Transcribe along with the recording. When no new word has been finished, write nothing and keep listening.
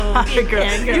Girl,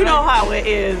 you know how it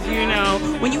is,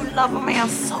 when you love a man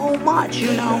so much,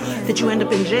 that you end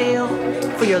up in jail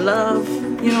for your love.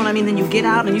 You know what I mean? Then you get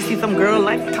out and you see some girl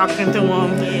like talking to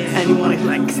him, and you want to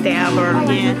like stab her,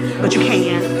 but you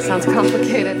can't. Sounds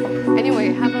complicated.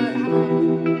 Anyway, have a.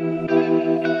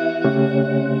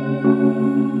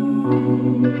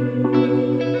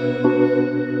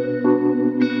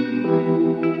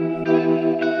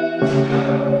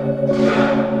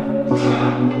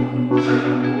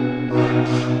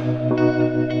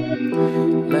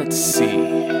 Let's see,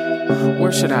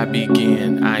 where should I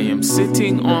begin? I am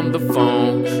sitting on the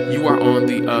phone, you are on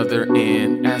the other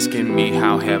end, asking me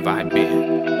how have I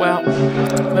been. Well,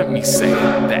 let me say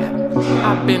that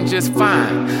I've been just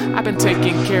fine. I've been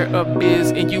taking care of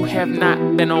biz and you have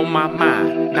not been on my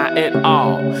mind, not at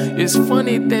all. It's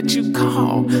funny that you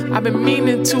call. I've been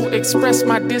meaning to express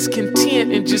my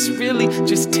discontent and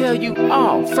just tell you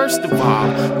all. First of all,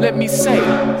 let me say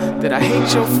that I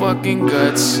hate your fucking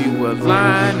guts. You a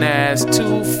lying ass,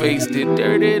 two-faced,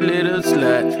 dirty little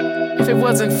slut. If it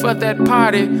wasn't for that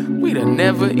party, we'd have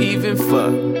never even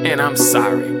fucked. And I'm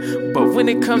sorry, but when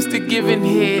it comes to giving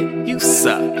head, you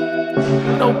suck.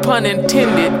 No pun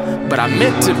intended, but I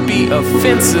meant to be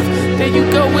offensive. There you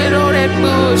go with all that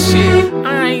bullshit.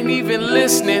 I ain't even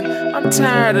listening. I'm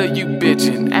tired of you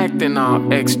bitching, acting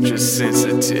all extra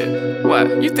sensitive.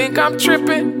 What, you think I'm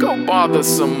tripping? Go bother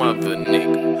some other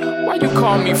nigga. Why you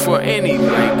call me for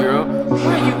anyway, girl?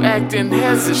 Why you acting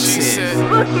hesitant? She said,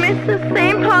 look, Mr.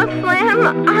 St. Paul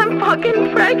Slam, I'm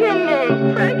fucking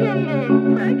pregnant.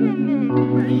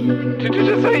 Did you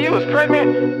just say you was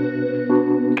pregnant?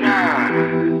 God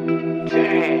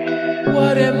damn.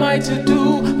 What am I to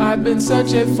do? I've been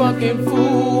such a fucking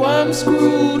fool. I'm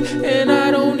screwed and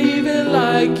I don't even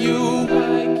like you.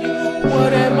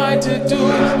 What am I to do?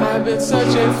 I've been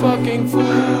such a fucking fool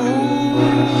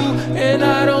and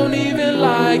I don't even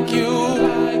like you.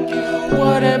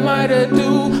 What am I to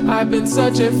do? I've been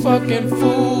such a fucking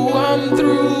fool. I'm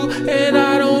through and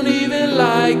I don't even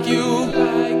like you.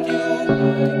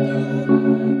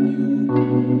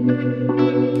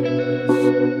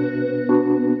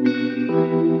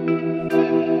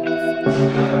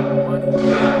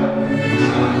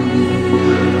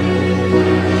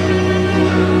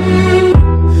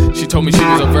 She told me she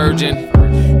was a virgin.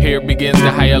 Here begins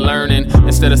the higher learning.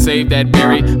 Instead of save that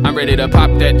berry, I'm ready to pop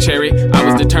that cherry. I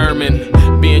was determined,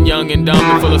 being young and dumb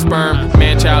and full of sperm.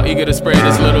 Man child eager to spread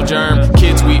this little germ.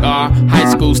 Kids we are, high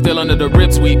school still under the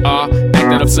ribs we are.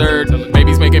 Acting absurd,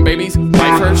 babies making babies,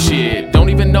 wife her shit. Don't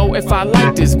even know if I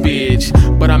like this bitch,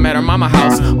 but I'm at her mama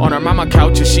house, on her mama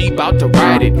couch, and she bout to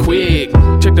ride it quick.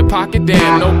 Check the pocket,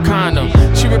 damn, no condom.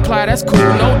 She replied, that's cool,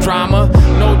 no drama,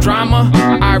 no drama.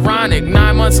 Ironic,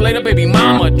 9 months later, baby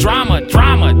mama, drama,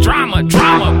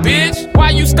 bitch.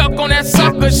 Why you stuck on that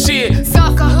sucker shit?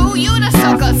 Sucker who? You the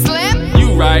sucker, Slim?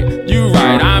 You right,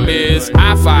 I miss.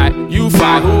 I fight, you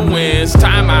fight, who wins?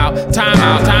 Time out,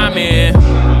 time in.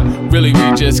 Really,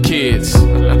 we just kids.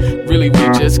 Really, we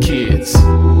just kids.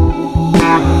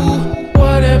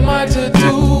 What am I to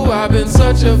do? I've been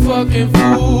such a fucking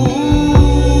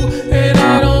fool, and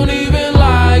I don't even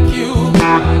like you.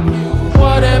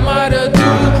 What am I to do?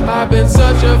 I've been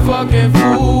such a fucking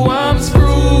fool. I'm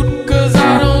screwed, cause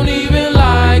I don't even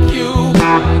like you.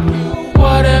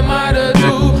 What am I to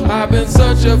do? I've been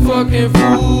such a fucking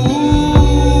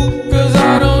fool, cause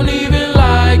I don't even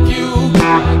like you.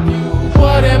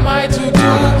 What am I to do?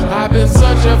 I've been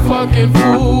such a fucking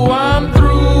fool. I'm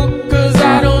through, cause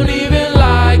I don't even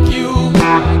like you.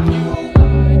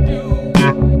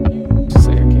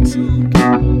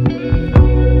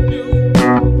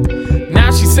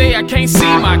 Now she say I can't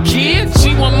see my kid.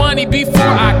 She want money before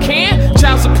I can.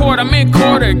 Child support, I'm in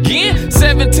court again.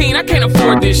 17, I can't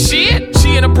afford this shit.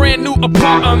 She in a brand new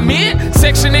apartment.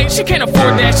 Section 8, she can't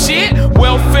afford that shit.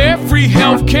 Welfare, free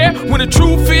healthcare. When the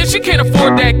truth is, she can't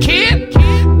afford that kid.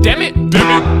 Damn it.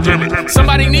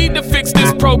 Somebody need to fix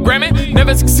this programming.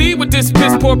 Never succeed with this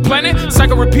piss poor planet.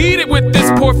 Cycle repeated with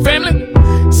this poor family.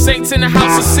 Saints in the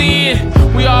house of sin.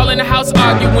 We all in the house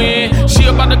arguing. She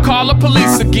about to call the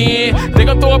police again. They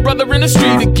gon' throw a brother in the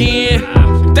street again.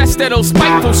 That's that old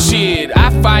spiteful shit. I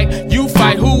fight, you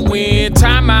fight, who win?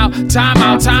 Time out,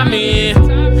 time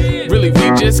in. Really,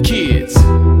 we just kids.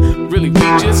 Really, we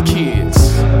just kids.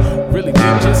 Really,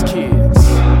 we just kids.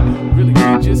 Really,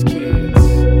 we just kids.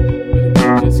 Really,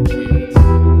 we just kids.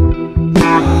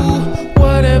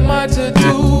 What am I to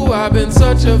do? I've been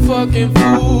such a fucking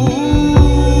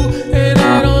fool, and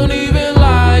I don't even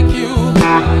like you.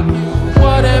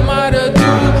 What am I to do?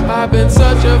 I've been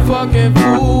such a fucking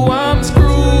fool. I'm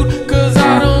screwed.